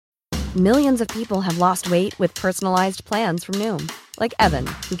Millions of people have lost weight with personalized plans from Noom. Like Evan,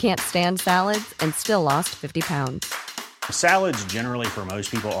 who can't stand salads and still lost 50 pounds. Salads generally for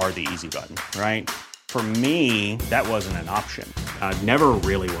most people are the easy button, right? For me, that wasn't an option. I never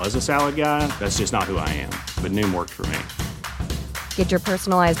really was a salad guy. That's just not who I am. But Noom worked for me. Get your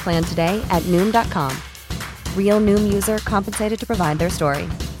personalized plan today at Noom.com. Real Noom user compensated to provide their story.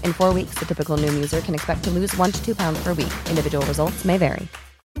 In 4 weeks, the typical Noom user can expect to lose 1 to 2 pounds per week. Individual results may vary.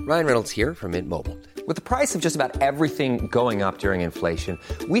 Ryan Reynolds here from Mint Mobile. With the price of just about everything going up during inflation,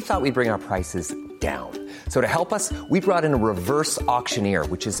 we thought we'd bring our prices down. So to help us, we brought in a reverse auctioneer,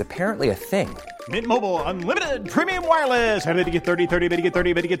 which is apparently a thing. Mint Mobile Unlimited Premium Wireless. How to get 30, 30, bit to get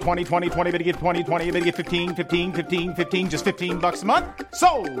 30, bit to get 20, 20, 20, bit to get 20, 20, bit to get 15, 15, 15, 15, just $15 a month?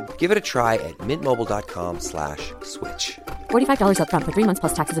 Sold! Give it a try at mintmobile.com/switch. $45 up front for 3 months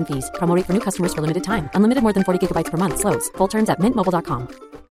plus taxes and fees. Promo rate for new customers for limited time. Unlimited more than 40 gigabytes per month. Slows full terms at mintmobile.com.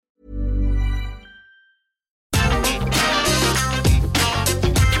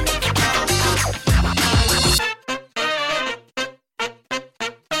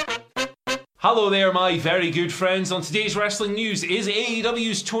 Hello there, my very good friends. On today's wrestling news, is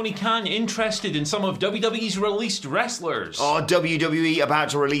AEW's Tony Khan interested in some of WWE's released wrestlers? Are WWE about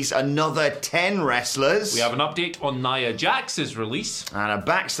to release another 10 wrestlers? We have an update on Nia Jax's release. And a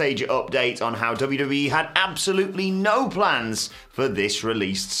backstage update on how WWE had absolutely no plans for this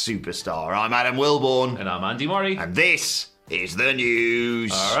released superstar. I'm Adam Wilborn. And I'm Andy Murray. And this is the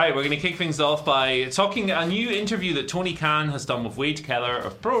news. All right, we're going to kick things off by talking a new interview that Tony Khan has done with Wade Keller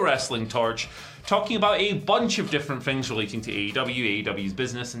of Pro Wrestling Torch, talking about a bunch of different things relating to AEW's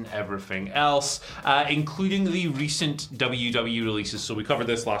business and everything else, including the recent WWE releases. So we covered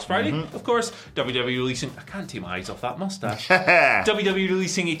this last Friday, of course. WWE releasing, I can't take my eyes off that mustache. WWE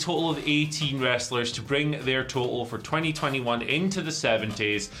releasing a total of 18 wrestlers to bring their total for 2021 into the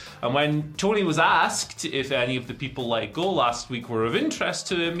 70s. And when Tony was asked if any of the people let go last week were of interest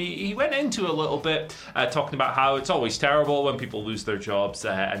to him, he went into a little bit, talking about how it's always terrible when people lose their jobs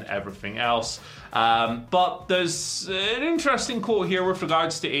and everything else. But there's an interesting quote here with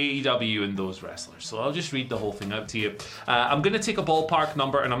regards to AEW and those wrestlers. So I'll just read the whole thing out to you. I'm going to take a ballpark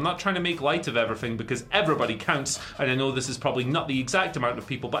number, and I'm not trying to make light of everything because everybody counts. And I know this is probably not the exact amount of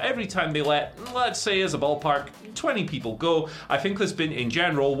people, but every time they let's say as a ballpark, 20 people go, I think there's been in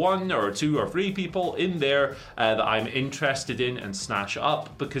general 1 or 2 or 3 people in there that I'm interested in and snatch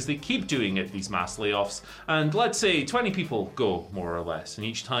up because they keep doing it, these mass layoffs. And let's say 20 people go, more or less. And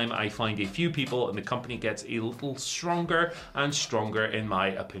each time I find a few people and the company gets a little stronger and stronger, in my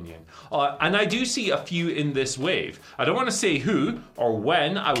opinion. And I do see a few in this wave. I don't want to say who or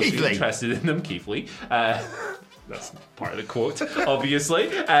when I would be interested in them, Keith Lee. That's part of the quote,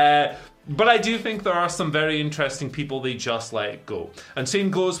 obviously. But I do think there are some very interesting people they just let go. And same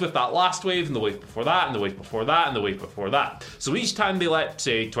goes with that last wave, and the wave before that, and the wave before that, and the wave before that. So each time they let,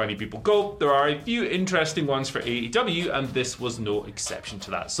 say, 20 people go, there are a few interesting ones for AEW, and this was no exception to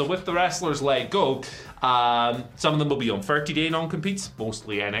that. So with the wrestlers let go, some of them will be on 30-day non-competes,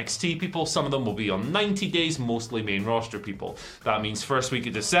 mostly NXT people. Some of them will be on 90 days, mostly main roster people. That means first week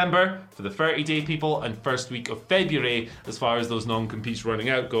of December for the 30-day people, and first week of February as far as those non-competes running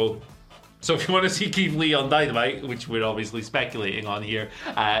out go. So if you want to see Keith Lee on Dynamite, which we're obviously speculating on here,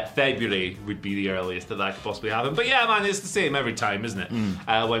 February would be the earliest that could possibly happen. But yeah, man, it's the same every time, isn't it?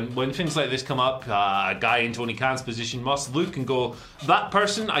 When things like this come up, a guy in Tony Khan's position must look and go, that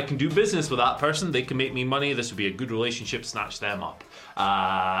person, I can do business with that person, they can make me money, this would be a good relationship, snatch them up.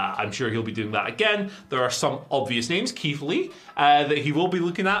 I'm sure he'll be doing that again. There are some obvious names, Keith Lee, that he will be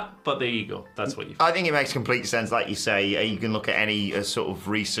looking at, but there you go. That's what you think. I think it makes complete sense, like you say. You can look at any sort of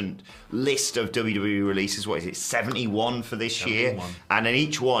recent list of WWE releases. What is it, 71 for this 71 year? And in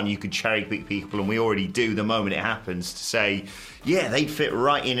each one you could cherry pick people, and we already do the moment it happens, to say, yeah, they'd fit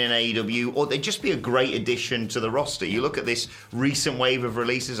right in AEW, or they'd just be a great addition to the roster. You look at this recent wave of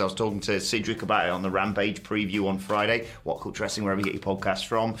releases. I was talking to Cedric about it on the Rampage preview on Friday. What Culture Wrestling, wherever you get your podcast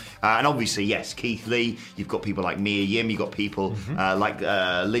from. And obviously, yes, Keith Lee. You've got people like Mia Yim. You've got people like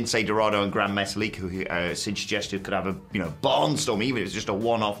Lindsay Dorado and Gran Metalik, who Sid suggested could have a barnstorm, even if it's just a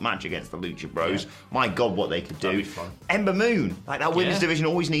one-off match against the Lucha Bros. Yeah. My God, what they could do. That'd be fun. Ember Moon, like that women's division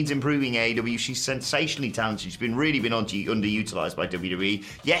always needs improving. AEW. She's sensationally talented. She's been underutilized by WWE.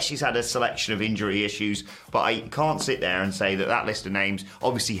 Yes, she's had a selection of injury issues, but I can't sit there and say that list of names,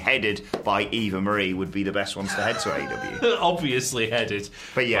 obviously headed by Eva Marie, would be the best ones to head to AEW. Obviously headed.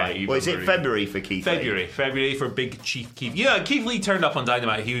 But yeah, by Eva well, is it Marie. February for Keith Lee? February for big Chief Keith. Yeah, Keith Lee turned up on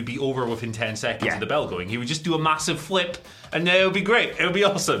Dynamite. He would be over within 10 seconds of the bell going. He would just do a massive flip, and it would be great. It would be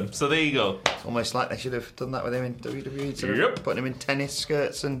awesome. So there you go. It's almost like they should have done that with him in WWE, instead of putting him in tennis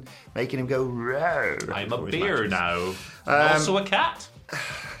skirts and making him go row. I'm a bear now. I'm also a cat.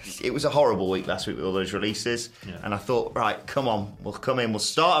 It was a horrible week last week with all those releases, and I thought, right, come on, we'll come in, we'll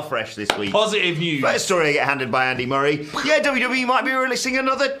start afresh this week. Positive news. First story I get handed by Andy Murray. Yeah, WWE might be releasing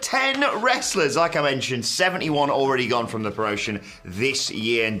another 10 wrestlers. Like I mentioned, 71 already gone from the promotion this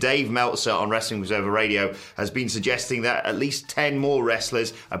year, and Dave Meltzer on Wrestling Observer Radio has been suggesting that at least 10 more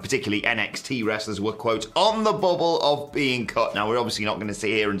wrestlers, and particularly NXT wrestlers, were, quote, on the bubble of being cut. Now, we're obviously not going to sit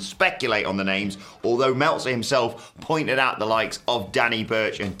here and speculate on the names, although Meltzer himself pointed out the likes of Danny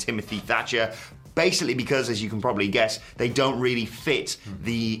Burch and Timothy Thatcher, basically because, as you can probably guess, they don't really fit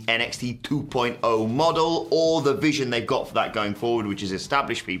the NXT 2.0 model or the vision they've got for that going forward, which is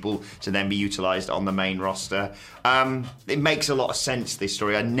establish people to then be utilised on the main roster. It makes a lot of sense, this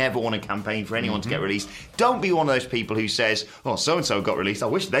story. I never want to campaign for anyone to get released. Don't be one of those people who says, oh, so-and-so got released, I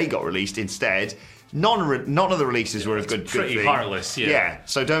wish they got released instead. None of the releases were a good pretty thing. heartless, yeah.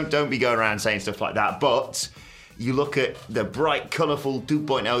 So don't be going around saying stuff like that. But you look at the bright, colourful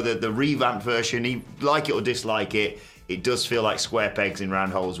 2.0, the revamped version, you like it or dislike it, it does feel like square pegs in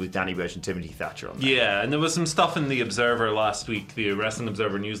round holes with Danny Burch and Timothy Thatcher on there. Yeah, and there was some stuff in the Observer last week, the Wrestling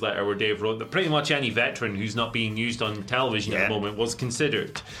Observer newsletter, where Dave wrote that pretty much any veteran who's not being used on television at the moment was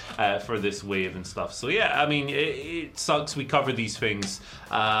considered for this wave and stuff. So yeah, I mean, it sucks. We cover these things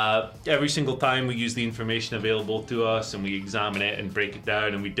every single time. We use the information available to us and we examine it and break it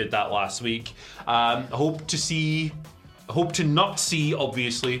down, and we did that last week. Hope to not see,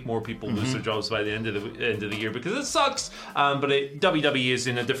 obviously, more people lose their jobs by the end of the year, because it sucks. But WWE is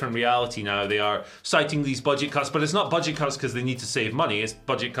in a different reality now. They are citing these budget cuts, but it's not budget cuts because they need to save money. It's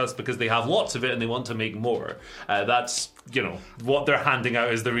budget cuts because they have lots of it and they want to make more. That's what they're handing out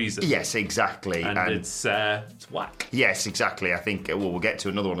as the reason. Yes, exactly. And it's whack. Yes, exactly. I think we'll get to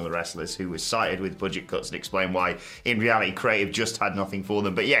another one of the wrestlers who was cited with budget cuts and explain why, in reality, creative just had nothing for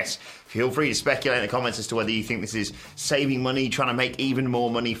them. But yes, feel free to speculate in the comments as to whether you think this is saving money, trying to make even more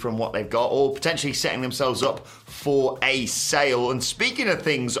money from what they've got, or potentially setting themselves up for a sale. And speaking of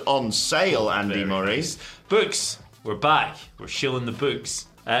things on sale, Andy Murray. Nice. Books. We're back. We're shilling the books.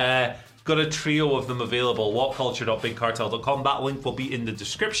 Got a trio of them available. WhatCulture.BigCartel.com. That link will be in the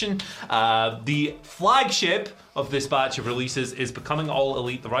description. The flagship of this batch of releases is Becoming All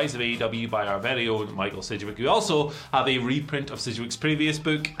Elite, The Rise of AEW by our very own Michael Sidgwick. We also have a reprint of Sidgwick's previous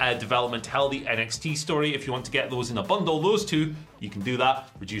book, Development Hell, the NXT story. If you want to get those in a bundle, those two, you can do that.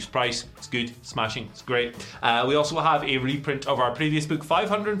 Reduced price. It's good. Smashing. It's great. We also have a reprint of our previous book,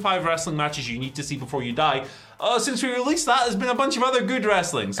 505 Wrestling Matches You Need to See Before You Die. Since we released that, there's been a bunch of other good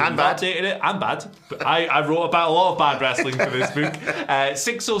wrestling. So and bad. Updated it. And bad. But I wrote about a lot of bad wrestling for this book.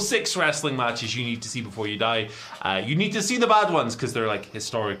 606 wrestling matches you need to see before you die. You need to see the bad ones because they're like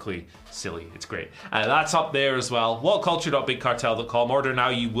historically silly. It's great. That's up there as well. WhatCulture.BigCartel.com. Order now.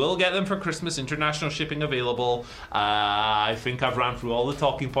 You will get them for Christmas. International shipping available. I think I've ran through all the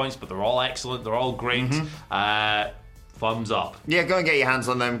talking points, but they're all excellent. They're all great. Thumbs up. Yeah, go and get your hands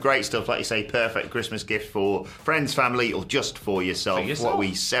on them. Great stuff, like you say, perfect Christmas gift for friends, family, or just for yourself. What are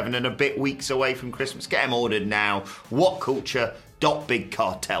we, 7 and a bit weeks away from Christmas? Get them ordered now.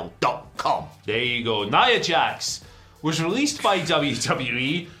 WhatCulture.BigCartel.com. There you go. Nia Jax was released by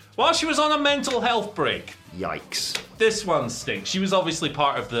WWE while she was on a mental health break. Yikes. This one stinks. She was obviously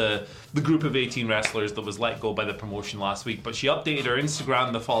part of the group of 18 wrestlers that was let go by the promotion last week, but she updated her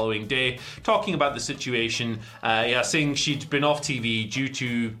Instagram the following day talking about the situation, saying she'd been off TV due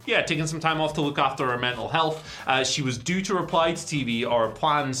to taking some time off to look after her mental health. She was due to reply to TV, or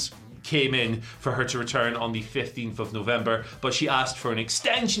plans came in for her to return on the 15th of November, but she asked for an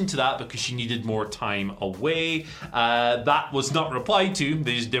extension to that because she needed more time away. That was not replied to.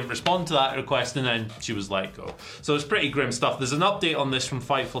 They just didn't respond to that request, and then she was let go. So it's pretty grim stuff. There's an update on this from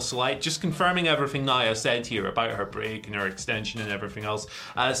Fightful Select, just confirming everything Nia said here about her break and her extension and everything else,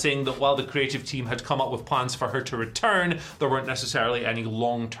 saying that while the creative team had come up with plans for her to return, there weren't necessarily any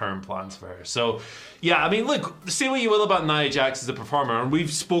long-term plans for her. So yeah, I mean, look, say what you will about Nia Jax as a performer, and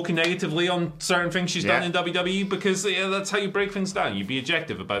we've spoken negatively on certain things she's done in WWE because that's how you break things down. You be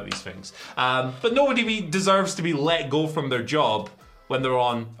objective about these things. But nobody deserves to be let go from their job when they're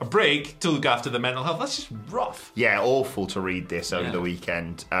on a break to look after their mental health. That's just rough. Yeah, awful to read this over the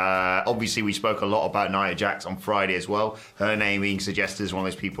weekend. Obviously, we spoke a lot about Nia Jax on Friday as well. Her name being suggested as one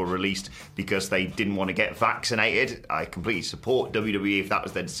of those people released because they didn't want to get vaccinated. I completely support WWE if that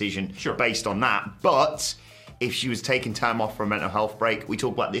was their decision based on that. But if she was taking time off for a mental health break. We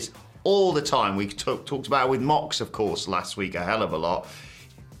talk about this all the time. We talked about it with Mox, of course, last week a hell of a lot.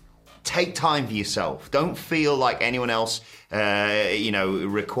 Take time for yourself. Don't feel like anyone else,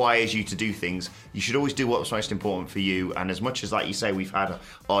 requires you to do things. You should always do what's most important for you. And as much as, like you say, we've had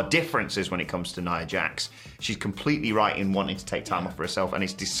our differences when it comes to Nia Jax, she's completely right in wanting to take time off for herself. And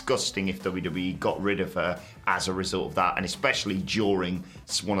it's disgusting if WWE got rid of her as a result of that, and especially during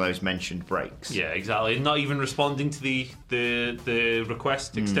one of those mentioned breaks. Yeah, exactly. Not even responding to the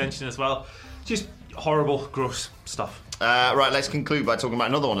request extension as well. Just horrible, gross stuff. Right, let's conclude by talking about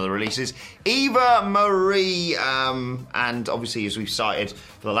another one of the releases, Eva Marie. And obviously, as we've cited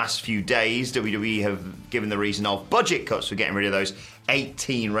for the last few days, WWE have given the reason of budget cuts for getting rid of those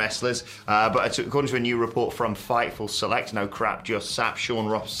 18 wrestlers. But according to a new report from Fightful Select, no crap, just Sap, Sean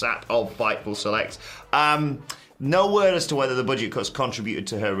Ross Sapp of Fightful Select, no word as to whether the budget cuts contributed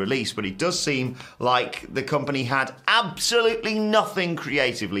to her release, but it does seem like the company had absolutely nothing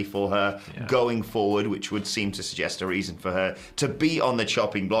creatively for her going forward, which would seem to suggest a reason for her to be on the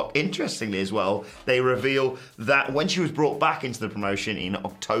chopping block. Interestingly as well, they reveal that when she was brought back into the promotion in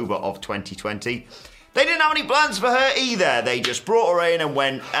October of 2020, they didn't have any plans for her either. They just brought her in and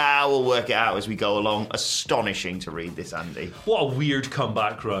went, we'll work it out as we go along. Astonishing to read this, Andy. What a weird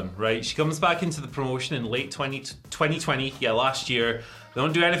comeback run, right? She comes back into the promotion in late 2020, last year. They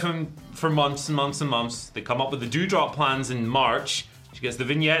don't do anything for months and months and months. They come up with the Doudrop plans in March. She gets the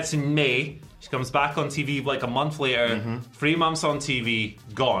vignettes in May. She comes back on TV like a month later. 3 months on TV,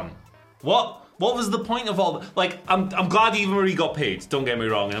 gone. What was the point of all that? Like, I'm glad Eva Marie got paid, don't get me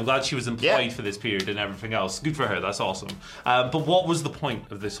wrong, and I'm glad she was employed for this period and everything else. Good for her, that's awesome. But what was the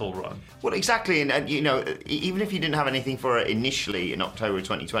point of this whole run? Well, exactly, and even if you didn't have anything for her initially in October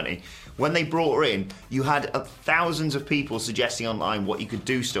 2020, when they brought her in, you had thousands of people suggesting online what you could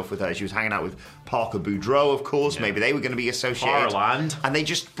do stuff with her. She was hanging out with Parker Boudreaux, of course, maybe they were going to be associated. Harland. And they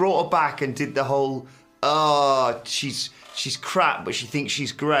just brought her back and did the whole, she's crap, but she thinks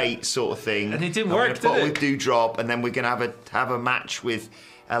she's great sort of thing. And it didn't work, did it? it? With Doudrop, and then we're going to have a match with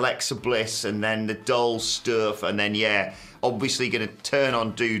Alexa Bliss, and then the doll stuff, and then, obviously going to turn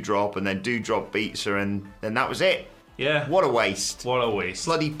on Doudrop, and then Doudrop beats her, and then that was it. Yeah. What a waste. What a waste.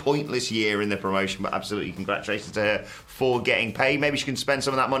 Bloody pointless year in the promotion, but absolutely congratulations to her for getting paid. Maybe she can spend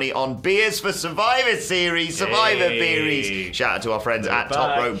some of that money on beers for Survivor Series. Survivor Beeries. Shout out to our friends at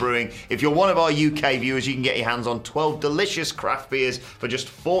Top Rope Brewing. If you're one of our UK viewers, you can get your hands on 12 delicious craft beers for just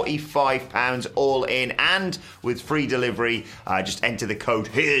 £45 all in, and with free delivery. Just enter the code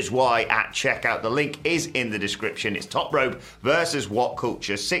Here's Why at checkout. The link is in the description. It's Top Rope versus What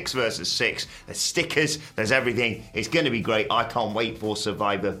Culture, 6 versus 6. There's stickers, there's everything. It's going to be great. I can't wait for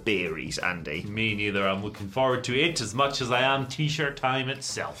Survivor Beeries, Andy. Me neither. I'm looking forward to it as much as I am t-shirt time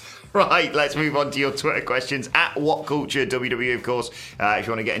itself. Right, let's move on to your Twitter questions at What Culture WWE, of course. If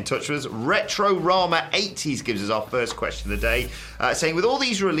you want to get in touch with us, Retrorama80s gives us our first question of the day, saying, with all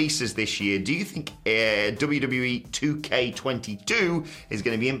these releases this year, do you think WWE 2K22 is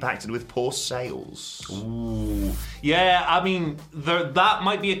going to be impacted with poor sales? Ooh. Yeah, I mean, that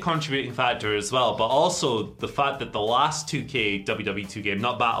might be a contributing factor as well, but also the fact that the last 2K WWE 2 game,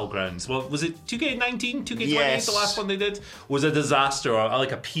 not Battlegrounds, well, was it 2K19, 2K28, yes. The last one they did, was a disaster, or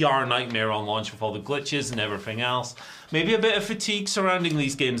like a PR nightmare on launch with all the glitches and everything else. Maybe a bit of fatigue surrounding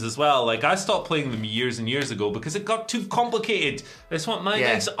these games as well. Like, I stopped playing them years and years ago because it got too complicated. I just want my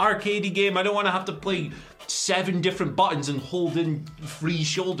nice arcadey game. I don't want to have to play 7 different buttons and hold in 3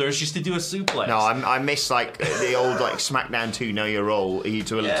 shoulders just to do a suplex. No, I miss like the old like SmackDown 2 Know Your Role.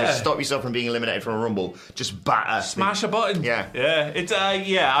 To stop yourself from being eliminated from a Rumble, just batter. Smash a button. Yeah. It's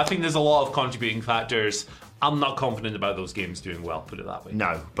I think there's a lot of contributing factors. I'm not confident about those games doing well, put it that way.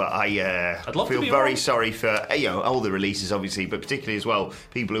 No, but I feel very sorry for all the releases, obviously, but particularly as well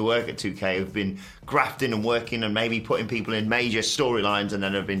people who work at 2K have been grafting and working and maybe putting people in major storylines and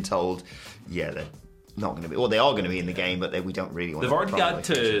then have been told, they're not going to be. Well, they are going to be in the game, but we don't really want. They've already got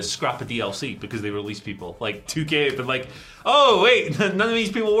to scrap a DLC because they release people. Like 2K have been like, oh wait, none of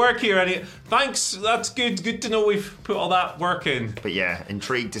these people work here. Thanks, that's good. Good to know we've put all that work in. But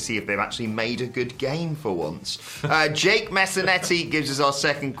intrigued to see if they've actually made a good game for once. Jake Messanetti gives us our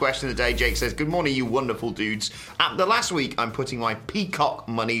second question of the day. Jake says, "Good morning, you wonderful dudes. At the last week, I'm putting my Peacock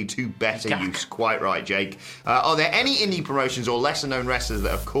money to better use." Quite right, Jake. Are there any indie promotions or lesser-known wrestlers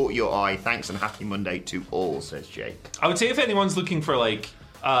that have caught your eye? Thanks and happy Monday to all, says Jake. I would say if anyone's looking for like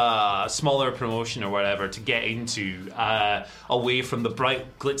smaller promotion or whatever to get into, away from the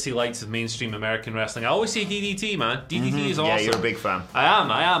bright glitzy lights of mainstream American wrestling. I always say DDT, man. DDT is awesome. Yeah, you're a big fan.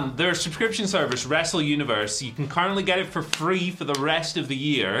 I am. Their subscription service, Wrestle Universe, you can currently get it for free for the rest of the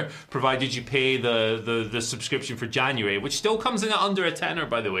year, provided you pay the subscription for January, which still comes in at under a tenner,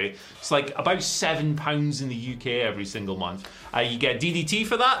 by the way. It's like about £7 in the UK every single month. You get DDT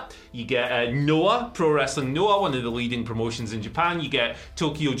for that. You get Noah, Pro Wrestling Noah, one of the leading promotions in Japan. You get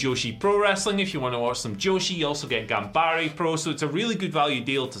Tokyo Joshi Pro Wrestling if you want to watch some Joshi. You also get Gambari Pro, so it's a really good value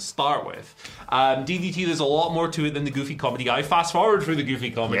deal to start with. DDT, there's a lot more to it than the goofy comedy. I fast forward through the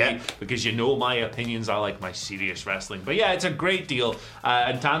goofy comedy because you know my opinions. I like my serious wrestling. But yeah, it's a great deal.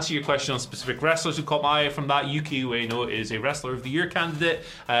 And to answer your question on specific wrestlers who caught my eye from that, Yuki Ueno is a Wrestler of the Year candidate.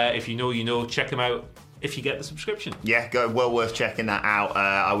 If you know, you know. Check him out if you get the subscription. Yeah, well worth checking that out.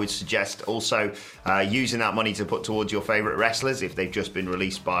 I would suggest also using that money to put towards your favourite wrestlers if they've just been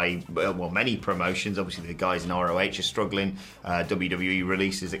released by, well, many promotions. Obviously, the guys in ROH are struggling, WWE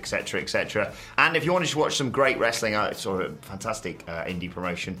releases, etc., etc. And if you want to watch some great wrestling, I saw a fantastic indie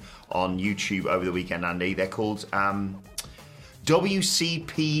promotion on YouTube over the weekend, Andy. They're called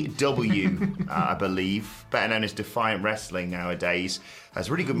WCPW, I believe, better known as Defiant Wrestling nowadays. There's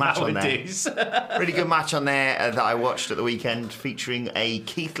a really good match on there. Really good match on there that I watched at the weekend, featuring a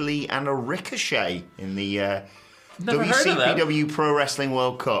Keith Lee and a Ricochet in the WCPW Pro Wrestling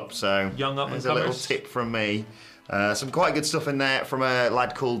World Cup. So there's a little tip from me. Some quite good stuff in there from a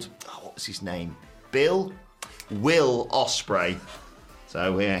lad called, what's his name? Will Ospreay.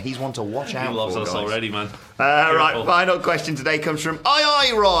 So yeah, he's one to watch out for. He loves us already, man. Right, final question today comes from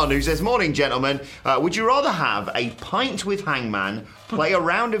Ron, who says, "Morning, gentlemen. Would you rather have a pint with Hangman, play a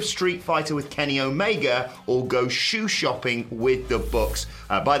round of Street Fighter with Kenny Omega, or go shoe shopping with the Bucks?"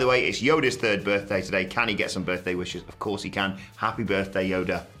 By the way, it's Yoda's 3rd birthday today. Can he get some birthday wishes? Of course he can. Happy birthday,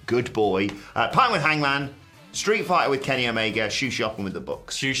 Yoda. Good boy. Pint with Hangman, Street Fighter with Kenny Omega, shoe shopping with the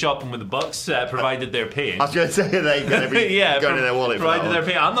Bucks. Shoe shopping with the Bucks, provided they're paying. I was going to say they going to be going in their wallet. Provided they're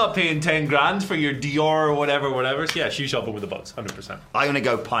paying. I'm not paying 10 grand for your Dior or whatever. So yeah, shoe shopping with the Bucks, 100%. I'm going to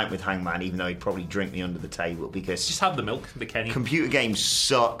go pint with Hangman, even though he'd probably drink me under the table, because just have the milk, the Kenny. Computer games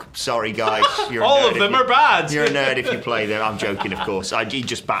suck. Sorry, guys. You're all of them are bad. You're a nerd if you play them. I'm joking, of course. He'd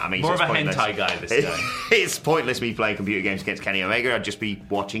just batter me. More so of a pointless. hentai guy, this guy. It's pointless me playing computer games against Kenny Omega. I'd just be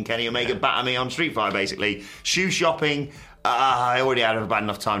watching Kenny Omega batter me on Street Fighter, basically. Shoe shopping. I already had a bad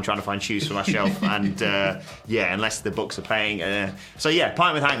enough time trying to find shoes for myself, and unless the Bucks are paying. So yeah,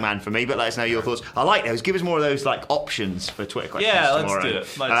 pint with Hangman for me. But let us know your thoughts. I like those. Give us more of those like options for Twitter questions tomorrow.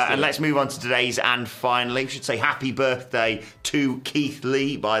 Let's do it. Let's move on to today's, and finally, we should say happy birthday to Keith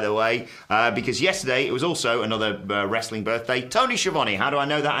Lee, by the way, because yesterday it was also another wrestling birthday. Tony Schiavone. How do I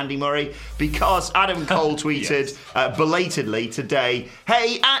know that, Andy Murray? Because Adam Cole tweeted belatedly today,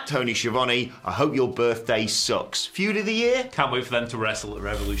 "Hey, at Tony Schiavone, I hope your birthday sucks. Feud of the year." Can't wait for them to wrestle at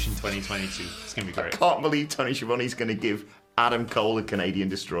Revolution 2022. It's going to be great. I can't believe Tony Schiavone's going to give Adam Cole a Canadian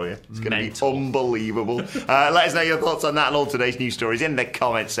destroyer. It's going to be unbelievable. Let us know your thoughts on that and all today's news stories in the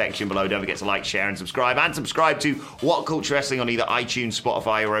comments section below. Don't forget to like, share and subscribe. And subscribe to What Culture Wrestling on either iTunes,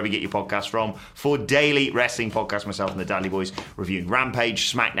 Spotify, or wherever you get your podcasts from for daily wrestling podcasts. Myself and the Dudley Boys reviewing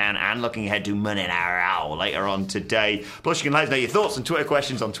Rampage, SmackDown, and looking ahead to Monday Night Raw later on today. Plus, you can let us know your thoughts and Twitter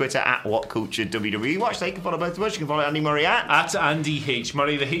questions on Twitter at WhatCultureWWE. Watch that. You can follow both of us. You can follow Andy Murray at Andy H.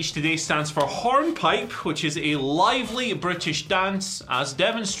 Murray. The H today stands for Hornpipe, which is a lively British dance as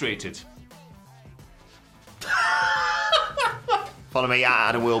demonstrated. Follow me at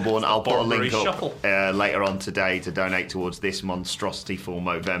Adam Wilborn. I'll put a link up later on today to donate towards this monstrosity for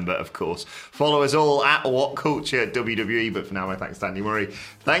Movember, of course. Follow us all at What Culture WWE. But for now, my thanks to Andy Murray.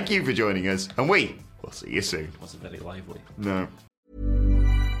 Thank you for joining us, and we will see you soon. Wasn't very lively. No.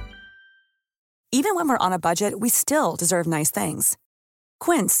 Even when we're on a budget, we still deserve nice things.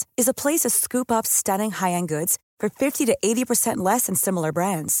 Quince is a place to scoop up stunning high-end goods for 50 to 80% less than similar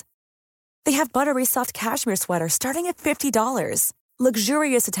brands. They have buttery soft cashmere sweaters starting at $50,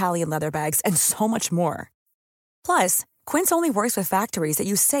 luxurious Italian leather bags, and so much more. Plus, Quince only works with factories that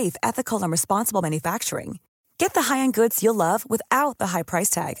use safe, ethical, and responsible manufacturing. Get the high-end goods you'll love without the high price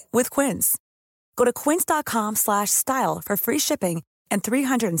tag with Quince. Go to quince.com/style for free shipping and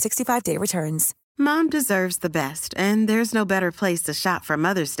 365-day returns. Mom deserves the best, and there's no better place to shop for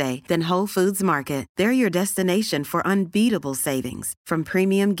Mother's Day than Whole Foods Market. They're your destination for unbeatable savings, from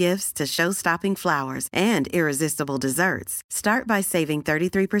premium gifts to show-stopping flowers and irresistible desserts. Start by saving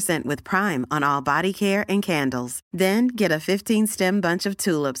 33% with Prime on all body care and candles. Then get a 15-stem bunch of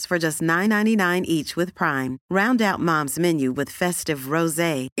tulips for just $9.99 each with Prime. Round out Mom's menu with festive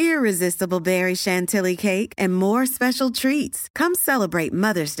rosé, irresistible berry chantilly cake, and more special treats. Come celebrate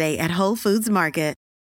Mother's Day at Whole Foods Market.